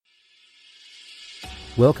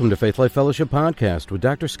Welcome to Faith Life Fellowship Podcast with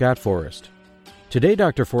Dr. Scott Forrest. Today,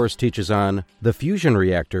 Dr. Forrest teaches on the fusion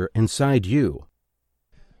reactor inside you.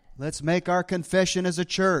 Let's make our confession as a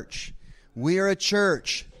church. We are a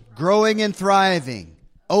church growing and thriving,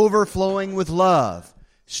 overflowing with love,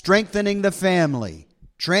 strengthening the family,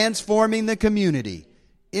 transforming the community,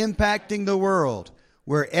 impacting the world,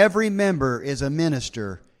 where every member is a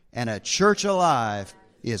minister and a church alive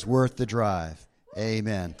is worth the drive.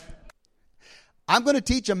 Amen. I'm going to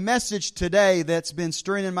teach a message today that's been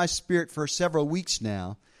stirring in my spirit for several weeks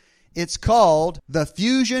now. It's called The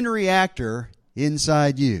Fusion Reactor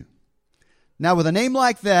Inside You. Now, with a name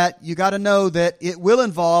like that, you got to know that it will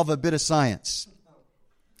involve a bit of science.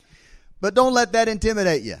 But don't let that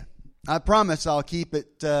intimidate you. I promise I'll keep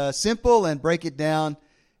it simple and break it down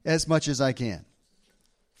as much as I can.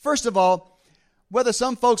 First of all, whether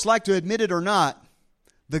some folks like to admit it or not,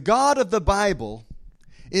 the God of the Bible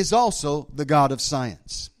is also the God of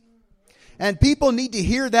science. And people need to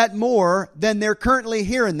hear that more than they're currently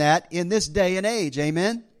hearing that in this day and age.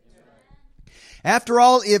 Amen? After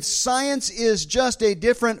all, if science is just a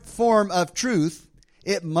different form of truth,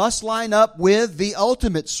 it must line up with the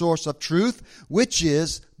ultimate source of truth, which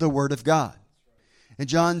is the Word of God. In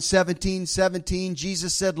John 17:17,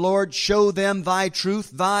 Jesus said, Lord, show them thy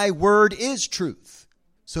truth. Thy word is truth.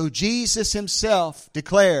 So Jesus himself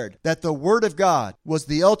declared that the Word of God was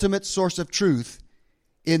the ultimate source of truth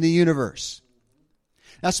in the universe.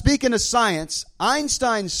 Now, speaking of science,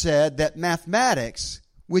 Einstein said that mathematics,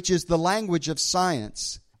 which is the language of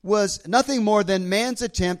science, was nothing more than man's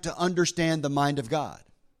attempt to understand the mind of God.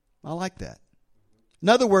 I like that. In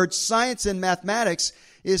other words, science and mathematics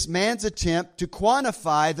is man's attempt to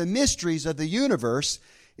quantify the mysteries of the universe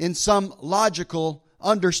in some logical,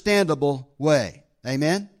 understandable way.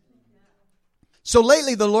 Amen? So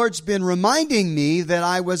lately the Lord's been reminding me that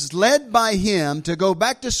I was led by Him to go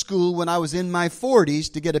back to school when I was in my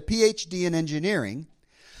 40s to get a PhD in engineering,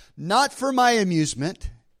 not for my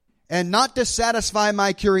amusement and not to satisfy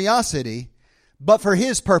my curiosity, but for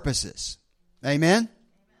His purposes. Amen?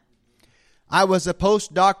 I was a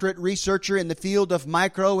postdoctorate researcher in the field of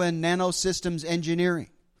micro and nanosystems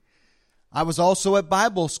engineering. I was also a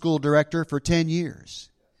Bible school director for 10 years.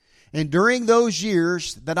 And during those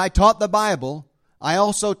years that I taught the Bible, I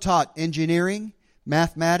also taught engineering,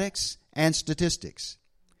 mathematics, and statistics.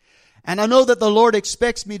 And I know that the Lord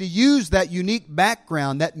expects me to use that unique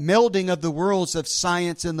background, that melding of the worlds of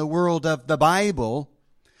science and the world of the Bible,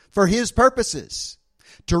 for His purposes.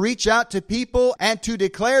 To reach out to people and to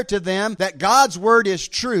declare to them that God's Word is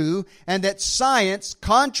true and that science,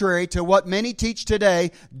 contrary to what many teach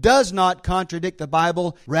today, does not contradict the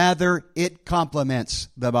Bible. Rather, it complements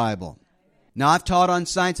the Bible. Now, I've taught on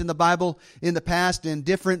science in the Bible in the past in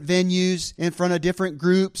different venues, in front of different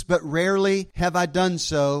groups, but rarely have I done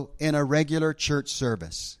so in a regular church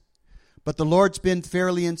service. But the Lord's been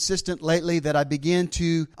fairly insistent lately that I begin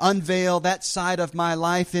to unveil that side of my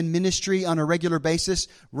life in ministry on a regular basis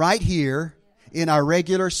right here in our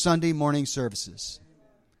regular Sunday morning services.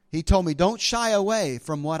 He told me, don't shy away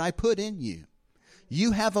from what I put in you.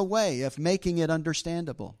 You have a way of making it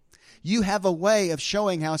understandable. You have a way of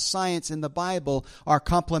showing how science and the Bible are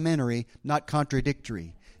complementary, not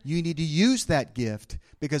contradictory. You need to use that gift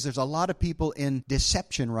because there's a lot of people in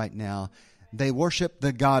deception right now. They worship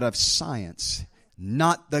the God of science,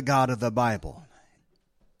 not the God of the Bible.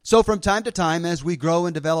 So from time to time, as we grow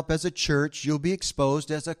and develop as a church, you'll be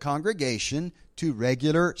exposed as a congregation to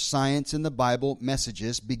regular science in the Bible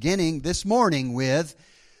messages, beginning this morning with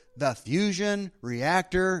the fusion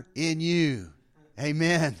reactor in you.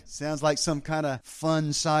 Amen. Sounds like some kind of fun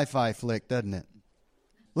sci-fi flick, doesn't it?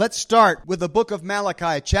 Let's start with the book of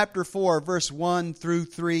Malachi, chapter 4, verse 1 through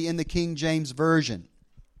 3 in the King James Version.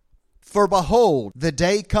 For behold, the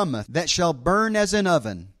day cometh that shall burn as an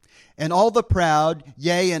oven, and all the proud,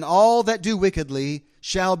 yea, and all that do wickedly,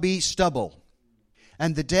 shall be stubble.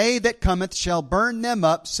 And the day that cometh shall burn them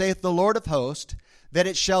up, saith the Lord of hosts, that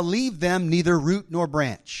it shall leave them neither root nor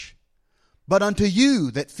branch. But unto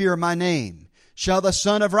you that fear my name shall the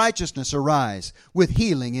Son of Righteousness arise, with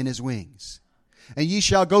healing in His wings. And ye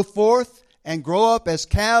shall go forth and grow up as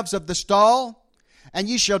calves of the stall, and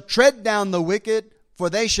ye shall tread down the wicked, for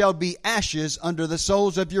they shall be ashes under the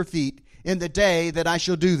soles of your feet in the day that I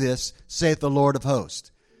shall do this, saith the Lord of hosts.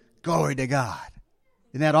 Glory to God.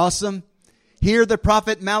 Isn't that awesome? Here the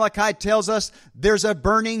prophet Malachi tells us there's a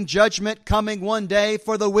burning judgment coming one day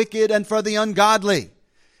for the wicked and for the ungodly.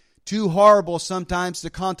 Too horrible sometimes to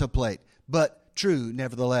contemplate, but true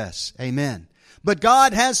nevertheless. Amen. But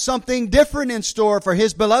God has something different in store for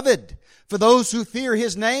His beloved, for those who fear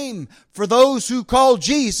His name, for those who call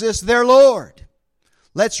Jesus their Lord.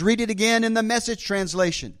 Let's read it again in the Message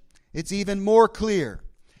translation. It's even more clear.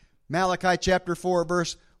 Malachi chapter 4,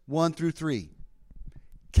 verse 1 through 3.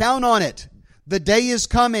 Count on it. The day is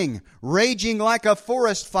coming, raging like a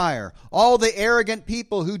forest fire. All the arrogant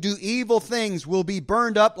people who do evil things will be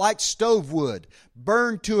burned up like stove wood,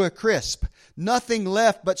 burned to a crisp. Nothing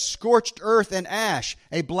left but scorched earth and ash,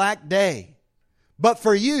 a black day. But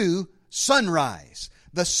for you, sunrise.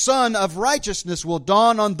 The sun of righteousness will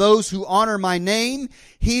dawn on those who honor my name,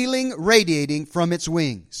 healing radiating from its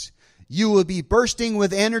wings. You will be bursting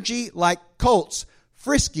with energy like colts,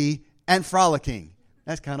 frisky and frolicking.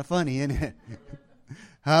 That's kind of funny, isn't it?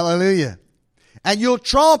 Hallelujah. And you'll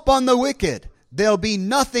tromp on the wicked. There'll be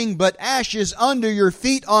nothing but ashes under your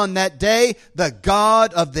feet on that day. The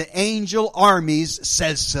God of the angel armies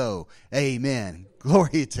says so. Amen.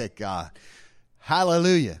 Glory to God.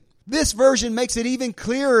 Hallelujah. This version makes it even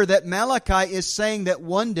clearer that Malachi is saying that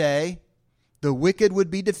one day the wicked would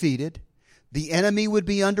be defeated, the enemy would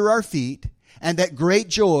be under our feet, and that great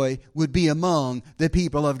joy would be among the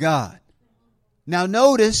people of God. Now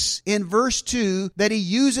notice in verse 2 that he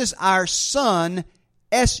uses our sun,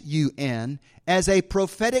 S-U-N, as a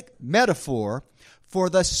prophetic metaphor for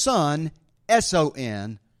the Son,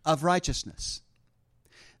 S-O-N, of righteousness.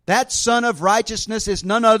 That Son of righteousness is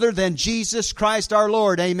none other than Jesus Christ our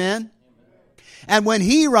Lord. Amen? And when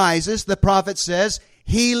He rises, the prophet says,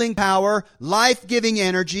 healing power, life-giving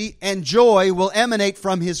energy, and joy will emanate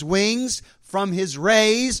from His wings, from His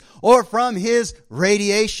rays, or from His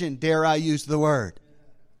radiation, dare I use the word.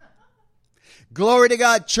 Glory to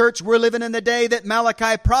God, church. We're living in the day that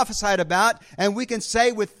Malachi prophesied about, and we can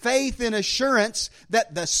say with faith and assurance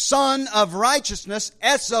that the Son of righteousness,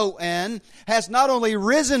 S-O-N, has not only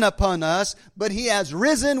risen upon us, but He has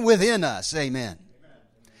risen within us. Amen.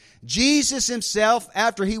 Jesus Himself,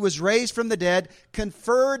 after He was raised from the dead,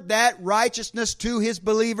 conferred that righteousness to His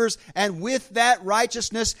believers, and with that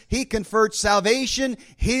righteousness, He conferred salvation,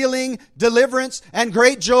 healing, deliverance, and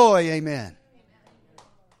great joy. Amen.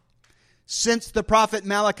 Since the prophet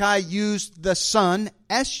Malachi used the sun,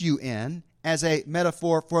 S-U-N, as a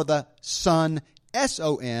metaphor for the Son,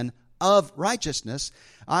 S-O-N, of righteousness,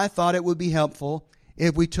 I thought it would be helpful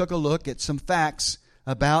if we took a look at some facts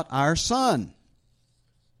about our sun.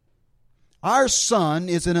 Our sun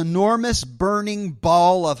is an enormous burning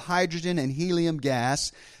ball of hydrogen and helium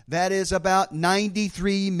gas that is about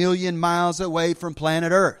 93 million miles away from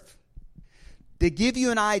planet Earth. To give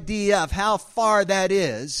you an idea of how far that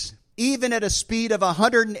is, even at a speed of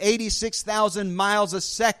 186,000 miles a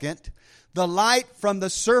second, the light from the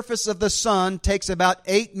surface of the sun takes about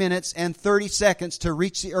 8 minutes and 30 seconds to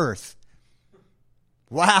reach the earth.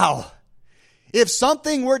 Wow! If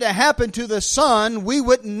something were to happen to the sun, we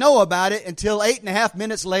wouldn't know about it until 8.5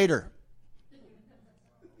 minutes later.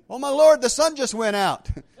 Oh my Lord, the sun just went out.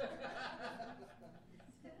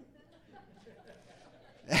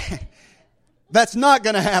 That's not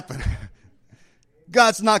going to happen.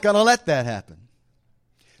 God's not going to let that happen.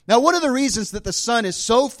 Now, one of the reasons that the sun is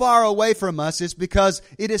so far away from us is because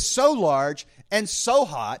it is so large and so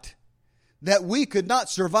hot that we could not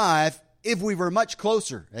survive if we were much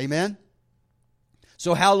closer. Amen?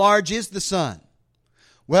 So how large is the sun?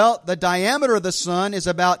 Well, the diameter of the sun is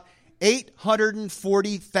about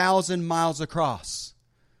 840,000 miles across,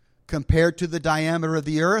 compared to the diameter of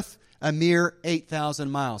the earth, a mere 8,000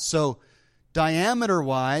 miles. So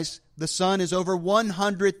diameter-wise, the sun is over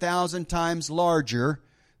 100,000 times larger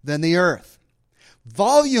than the earth.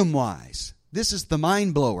 Volume-wise, this is the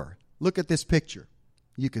mind blower. Look at this picture.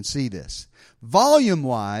 You can see this.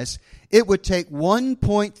 Volume-wise, it would take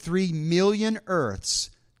 1.3 million earths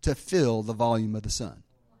to fill the volume of the sun.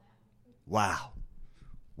 Wow.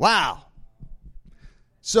 Wow.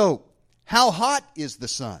 So, how hot is the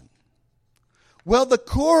sun? Well, the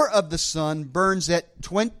core of the sun burns at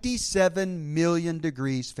 27 million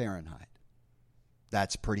degrees Fahrenheit.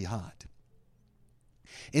 That's pretty hot.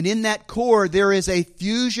 And in that core, there is a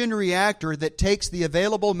fusion reactor that takes the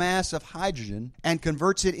available mass of hydrogen and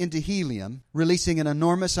converts it into helium, releasing an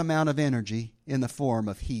enormous amount of energy in the form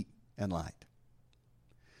of heat and light.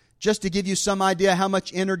 Just to give you some idea how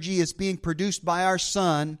much energy is being produced by our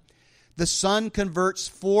sun, the sun converts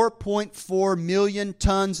 4.4 million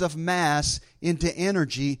tons of mass into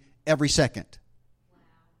energy every second.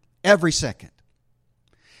 Every second.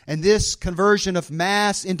 And this conversion of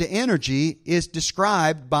mass into energy is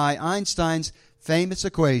described by Einstein's famous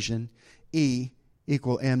equation, E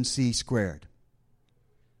equal mc squared.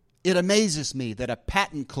 It amazes me that a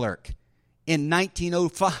patent clerk in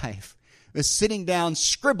 1905 was sitting down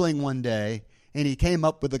scribbling one day, and he came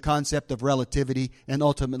up with the concept of relativity and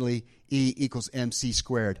ultimately E equals mc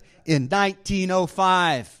squared. In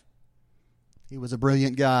 1905, he was a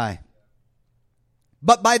brilliant guy.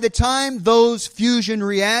 But by the time those fusion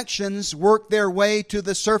reactions work their way to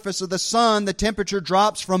the surface of the sun, the temperature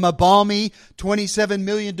drops from a balmy 27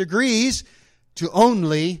 million degrees to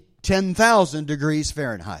only 10,000 degrees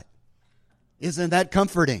Fahrenheit. Isn't that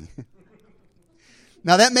comforting?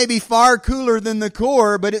 Now that may be far cooler than the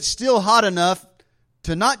core, but it's still hot enough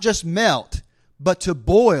to not just melt, but to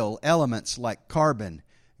boil elements like carbon,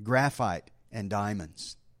 graphite, and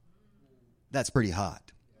diamonds. That's pretty hot.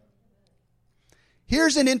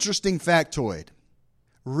 Here's an interesting factoid.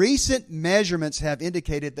 Recent measurements have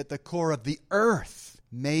indicated that the core of the earth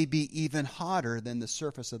may be even hotter than the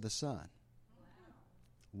surface of the sun.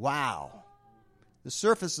 Wow. The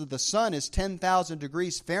surface of the sun is 10,000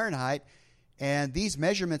 degrees Fahrenheit, and these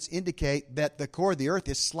measurements indicate that the core of the earth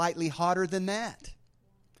is slightly hotter than that.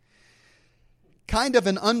 Kind of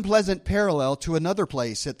an unpleasant parallel to another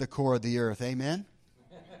place at the core of the earth. Amen?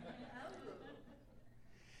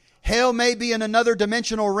 Hell may be in another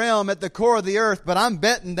dimensional realm at the core of the earth, but I'm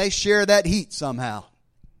betting they share that heat somehow.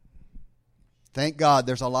 Thank God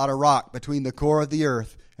there's a lot of rock between the core of the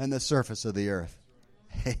earth and the surface of the earth.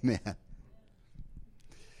 Amen.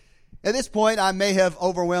 At this point, I may have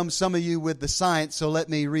overwhelmed some of you with the science, so let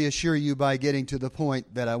me reassure you by getting to the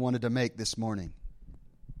point that I wanted to make this morning.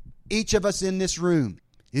 Each of us in this room,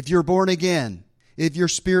 if you're born again, if you're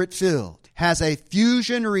spirit-filled, has a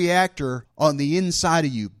fusion reactor on the inside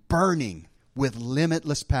of you burning with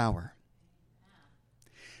limitless power.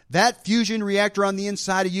 That fusion reactor on the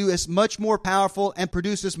inside of you is much more powerful and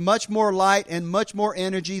produces much more light and much more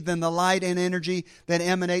energy than the light and energy that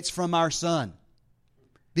emanates from our sun.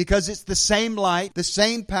 Because it's the same light, the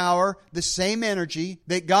same power, the same energy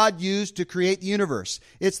that God used to create the universe.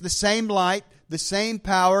 It's the same light, the same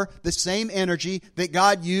power, the same energy that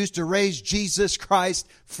God used to raise Jesus Christ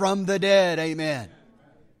from the dead. Amen.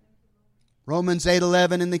 Romans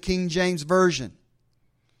 8:11 in the King James Version.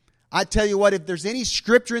 I tell you what, if there's any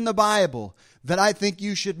scripture in the Bible that I think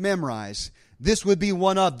you should memorize, this would be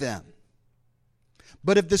one of them.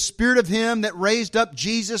 But if the Spirit of Him that raised up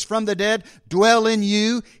Jesus from the dead dwell in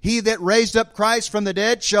you, He that raised up Christ from the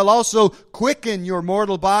dead shall also quicken your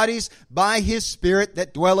mortal bodies by His Spirit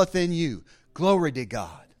that dwelleth in you. Glory to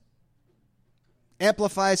God.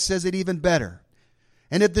 Amplified says it even better.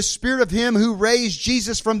 And if the Spirit of Him who raised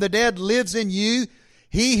Jesus from the dead lives in you,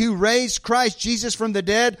 He who raised Christ Jesus from the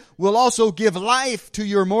dead will also give life to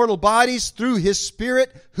your mortal bodies through His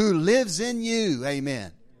Spirit who lives in you.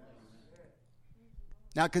 Amen.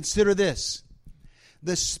 Now consider this.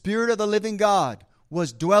 The Spirit of the living God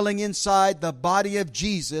was dwelling inside the body of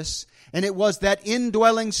Jesus, and it was that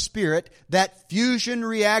indwelling Spirit, that fusion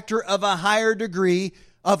reactor of a higher degree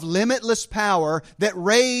of limitless power that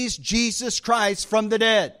raised Jesus Christ from the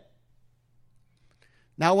dead.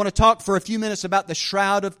 Now I want to talk for a few minutes about the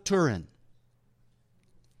Shroud of Turin.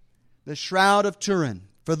 The Shroud of Turin.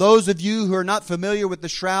 For those of you who are not familiar with the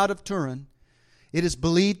Shroud of Turin, it is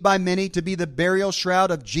believed by many to be the burial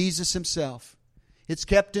shroud of Jesus Himself. It's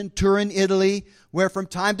kept in Turin, Italy, where from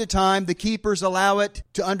time to time the keepers allow it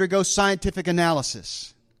to undergo scientific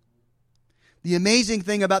analysis. The amazing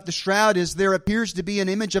thing about the shroud is there appears to be an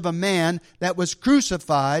image of a man that was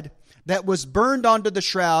crucified, that was burned onto the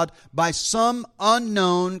shroud by some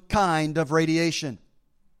unknown kind of radiation.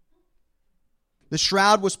 The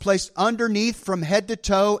shroud was placed underneath from head to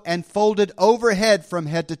toe and folded overhead from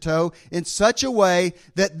head to toe in such a way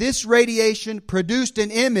that this radiation produced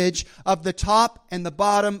an image of the top and the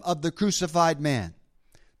bottom of the crucified man.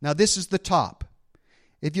 Now this is the top.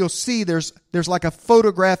 If you'll see, there's like a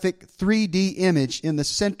photographic 3D image in the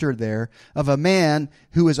center there of a man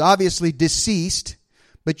who is obviously deceased,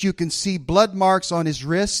 but you can see blood marks on his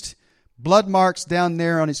wrist, blood marks down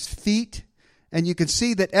there on his feet, and you can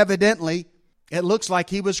see that evidently it looks like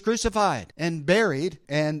he was crucified and buried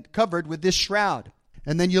and covered with this shroud.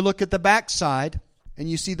 And then you look at the backside, and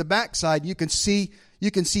you see the backside. You can see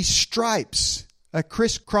stripes, a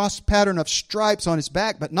crisscross pattern of stripes on his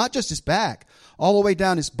back, but not just his back, all the way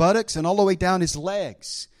down his buttocks and all the way down his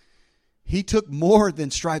legs. He took more than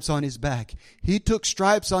stripes on his back. He took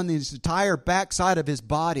stripes on his entire backside of his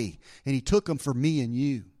body, and He took them for me and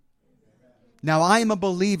you. Now, I am a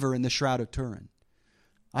believer in the Shroud of Turin.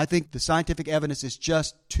 I think the scientific evidence is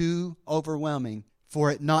just too overwhelming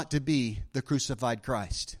for it not to be the crucified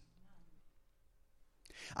Christ.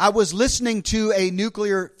 I was listening to a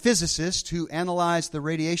nuclear physicist who analyzed the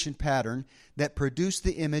radiation pattern that produced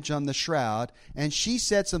the image on the shroud, and she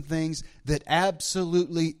said some things that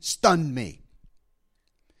absolutely stunned me.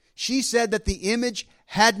 She said that the image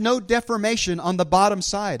had no deformation on the bottom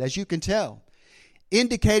side, as you can tell,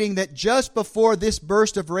 indicating that just before this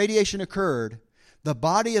burst of radiation occurred, the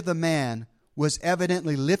body of the man was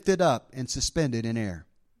evidently lifted up and suspended in air.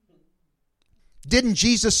 Didn't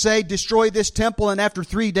Jesus say, destroy this temple and after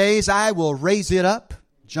 3 days I will raise it up?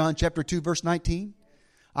 John chapter 2 verse 19.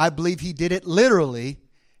 I believe he did it literally,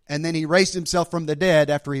 and then he raised himself from the dead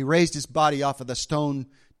after he raised his body off of the stone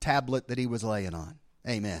tablet that he was laying on.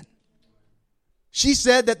 Amen. She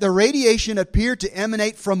said that the radiation appeared to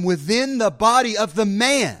emanate from within the body of the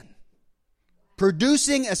man,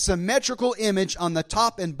 producing a symmetrical image on the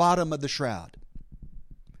top and bottom of the shroud.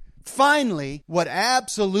 Finally, what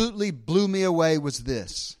absolutely blew me away was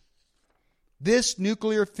this. This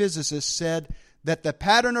nuclear physicist said that the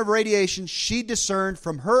pattern of radiation she discerned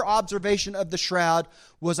from her observation of the shroud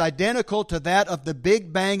was identical to that of the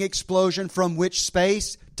Big Bang explosion from which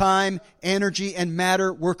space, time, energy, and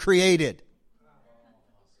matter were created.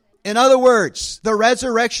 In other words, the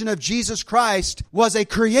resurrection of Jesus Christ was a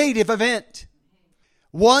creative event.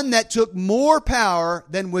 One that took more power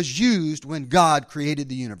than was used when God created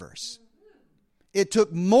the universe. It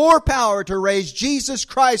took more power to raise Jesus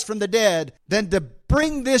Christ from the dead than to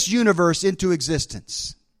bring this universe into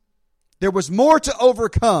existence. There was more to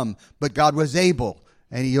overcome, but God was able,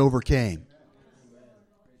 and He overcame.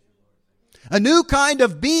 A new kind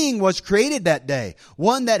of being was created that day,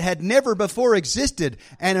 one that had never before existed,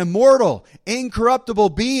 an immortal, incorruptible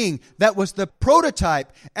being that was the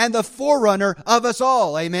prototype and the forerunner of us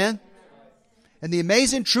all. Amen? And the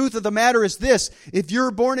amazing truth of the matter is this: if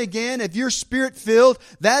you're born again, if you're Spirit-filled,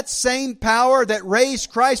 that same power that raised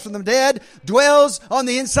Christ from the dead dwells on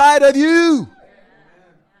the inside of you.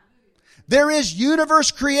 There is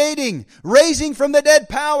universe creating, raising from the dead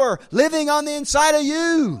power living on the inside of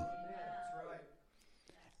you.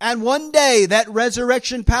 And one day that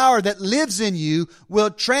resurrection power that lives in you will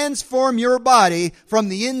transform your body from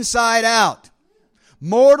the inside out.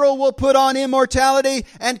 Mortal will put on immortality,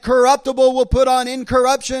 and corruptible will put on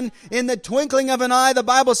incorruption. In the twinkling of an eye, the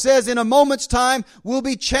Bible says, in a moment's time, we'll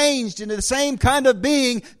be changed into the same kind of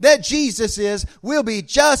being that Jesus is. We'll be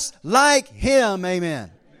just like Him. Amen.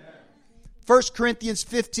 1 Corinthians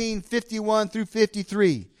 15:51 through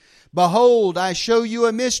 53. Behold, I show you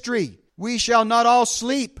a mystery. We shall not all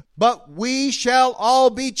sleep, but we shall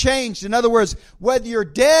all be changed. In other words, whether you're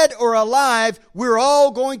dead or alive, we're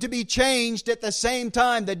all going to be changed at the same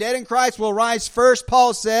time. The dead in Christ will rise first,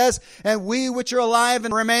 Paul says, and we which are alive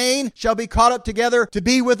and remain shall be caught up together to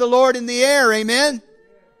be with the Lord in the air. Amen?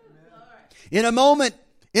 In a moment,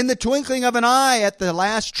 in the twinkling of an eye, at the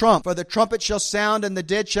last trump, for the trumpet shall sound, and the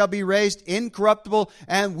dead shall be raised incorruptible,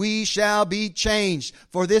 and we shall be changed.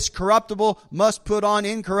 For this corruptible must put on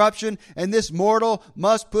incorruption, and this mortal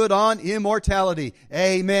must put on immortality.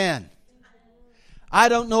 Amen. I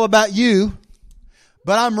don't know about you,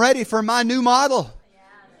 but I'm ready for my new model.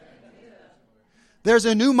 There's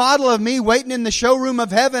a new model of me waiting in the showroom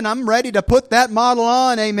of heaven. I'm ready to put that model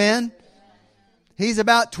on. Amen. He's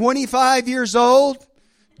about 25 years old.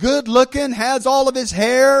 Good looking, has all of his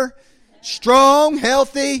hair, strong,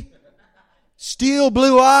 healthy, steel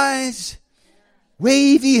blue eyes,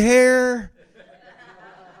 wavy hair.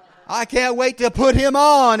 I can't wait to put him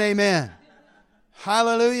on. Amen.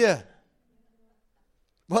 Hallelujah.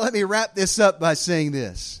 Well, let me wrap this up by saying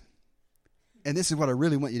this. And this is what I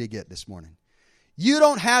really want you to get this morning. You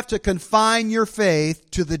don't have to confine your faith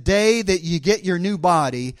to the day that you get your new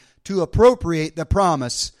body to appropriate the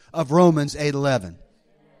promise of Romans 8:11.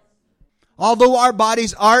 Although our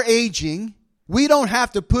bodies are aging, we don't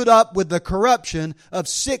have to put up with the corruption of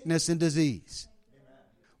sickness and disease.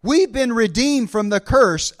 We've been redeemed from the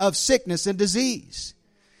curse of sickness and disease.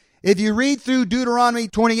 If you read through Deuteronomy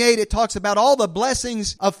 28, it talks about all the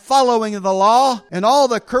blessings of following the law and all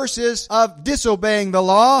the curses of disobeying the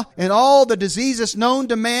law, and all the diseases known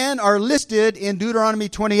to man are listed in Deuteronomy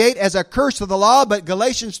 28 as a curse of the law. But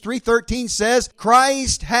Galatians 3:13 says,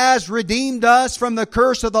 Christ has redeemed us from the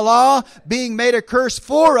curse of the law, being made a curse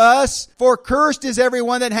for us, for cursed is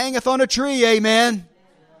everyone that hangeth on a tree. Amen.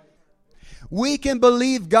 We can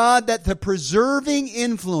believe God that the preserving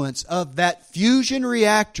influence of that fusion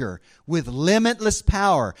reactor with limitless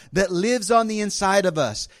power that lives on the inside of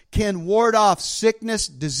us can ward off sickness,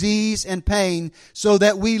 disease, and pain so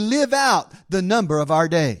that we live out the number of our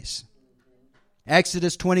days.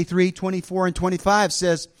 Exodus 23:24 and 25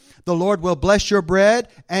 says, the Lord will bless your bread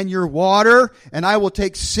and your water, and I will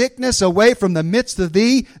take sickness away from the midst of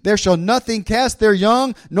thee. There shall nothing cast their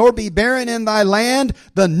young, nor be barren in thy land.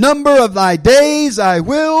 The number of thy days I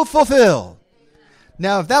will fulfill.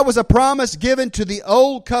 Now, if that was a promise given to the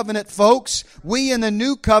old covenant folks, we in the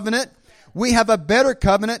new covenant, we have a better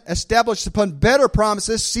covenant established upon better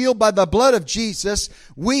promises sealed by the blood of Jesus.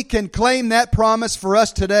 We can claim that promise for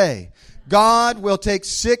us today. God will take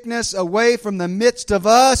sickness away from the midst of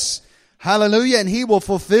us. Hallelujah. And He will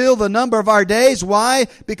fulfill the number of our days. Why?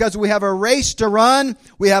 Because we have a race to run.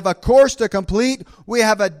 We have a course to complete. We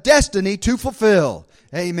have a destiny to fulfill.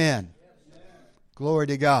 Amen. Glory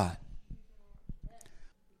to God.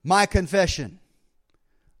 My confession.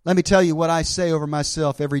 Let me tell you what I say over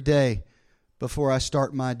myself every day before I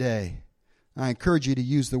start my day. I encourage you to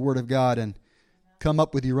use the Word of God and come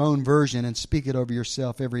up with your own version and speak it over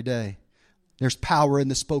yourself every day. There's power in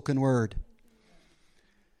the spoken word.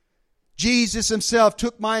 Jesus Himself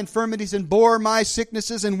took my infirmities and bore my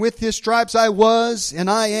sicknesses, and with His stripes I was and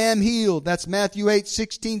I am healed. That's Matthew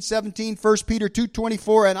 8:16-17, 1 Peter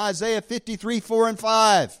 2:24, and Isaiah 53:4 and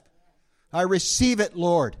 5. I receive it,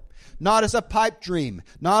 Lord, not as a pipe dream,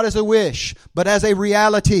 not as a wish, but as a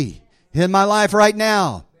reality in my life right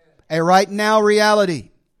now. A right now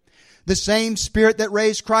reality. The same Spirit that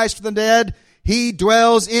raised Christ from the dead, He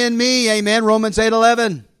dwells in me. Amen. Romans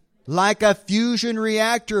 8:11. Like a fusion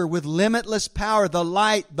reactor with limitless power, the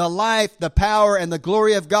light, the life, the power, and the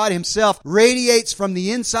glory of God Himself radiates from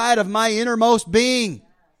the inside of my innermost being.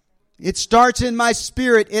 It starts in my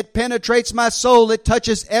spirit. It penetrates my soul. It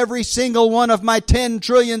touches every single one of my 10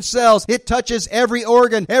 trillion cells. It touches every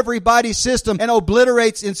organ, every body system, and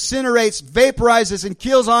obliterates, incinerates, vaporizes, and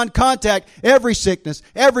kills on contact every sickness,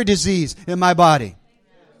 every disease in my body.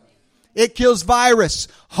 It kills virus,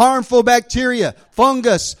 harmful bacteria,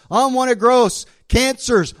 fungus, unwanted growths,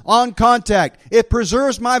 cancers on contact. It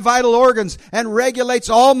preserves my vital organs and regulates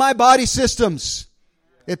all my body systems.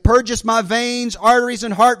 It purges my veins, arteries,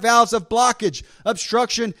 and heart valves of blockage,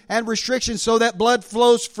 obstruction, and restriction so that blood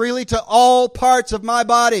flows freely to all parts of my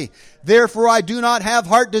body. Therefore, I do not have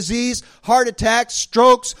heart disease, heart attacks,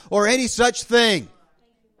 strokes, or any such thing.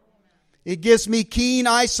 It gives me keen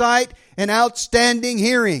eyesight and outstanding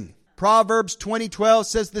hearing. Proverbs 20:12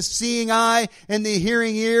 says, the seeing eye and the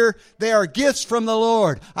hearing ear, they are gifts from the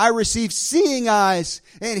Lord. I receive seeing eyes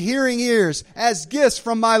and hearing ears as gifts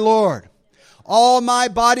from my Lord. All my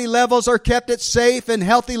body levels are kept at safe and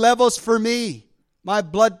healthy levels for me. My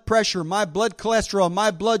blood pressure, my blood cholesterol, my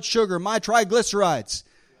blood sugar, my triglycerides.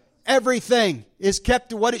 Everything is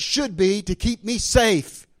kept to what it should be to keep me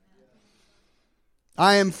safe.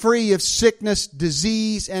 I am free of sickness,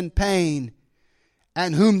 disease, and pain.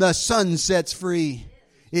 And whom the Son sets free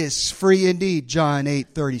is free indeed. John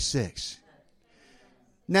 8:36.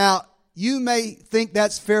 Now, you may think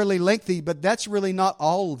that's fairly lengthy, but that's really not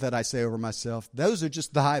all that I say over myself. Those are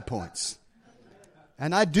just the high points.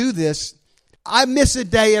 And I do this. I miss a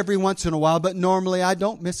day every once in a while, but normally I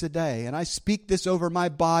don't miss a day. And I speak this over my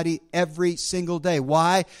body every single day.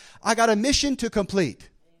 Why? I got a mission to complete.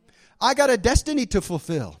 I got a destiny to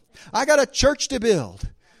fulfill. I got a church to build.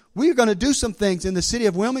 We're going to do some things in the city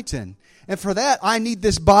of Wilmington. And for that, I need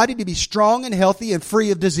this body to be strong and healthy and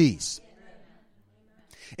free of disease.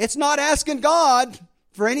 It's not asking God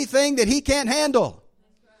for anything that He can't handle.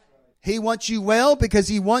 He wants you well because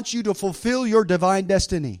He wants you to fulfill your divine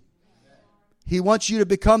destiny. He wants you to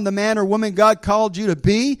become the man or woman God called you to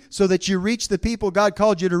be so that you reach the people God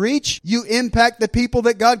called you to reach. You impact the people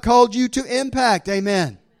that God called you to impact.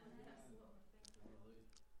 Amen.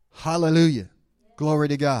 Hallelujah. Glory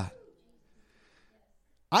to God.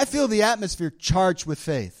 I feel the atmosphere charged with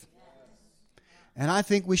faith. And I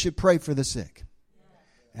think we should pray for the sick.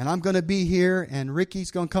 And I'm going to be here, and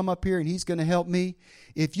Ricky's going to come up here, and he's going to help me.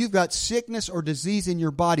 If you've got sickness or disease in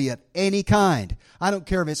your body of any kind, I don't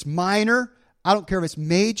care if it's minor, I don't care if it's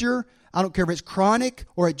major, I don't care if it's chronic,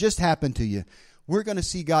 or it just happened to you. We're going to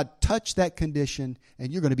see God touch that condition,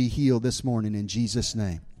 and you're going to be healed this morning in Jesus'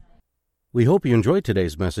 name. We hope you enjoyed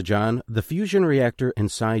today's message on the fusion reactor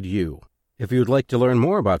inside you. If you would like to learn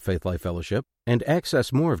more about Faith Life Fellowship and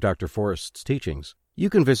access more of Dr. Forrest's teachings, you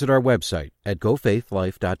can visit our website at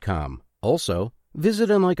gofaithlife.com. Also, visit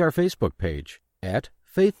and like our Facebook page at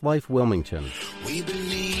Faith Life Wilmington. We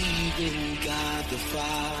believe in God the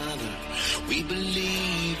Father. We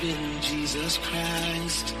believe in Jesus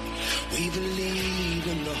Christ. We believe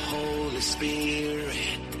in the Holy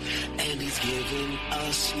Spirit. And He's given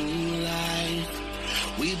us new life.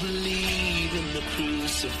 We believe in the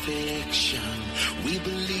crucifixion. We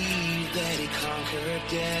believe that He conquered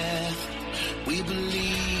death. We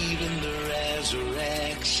believe in the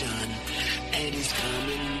resurrection. And He's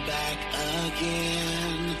coming back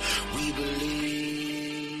again.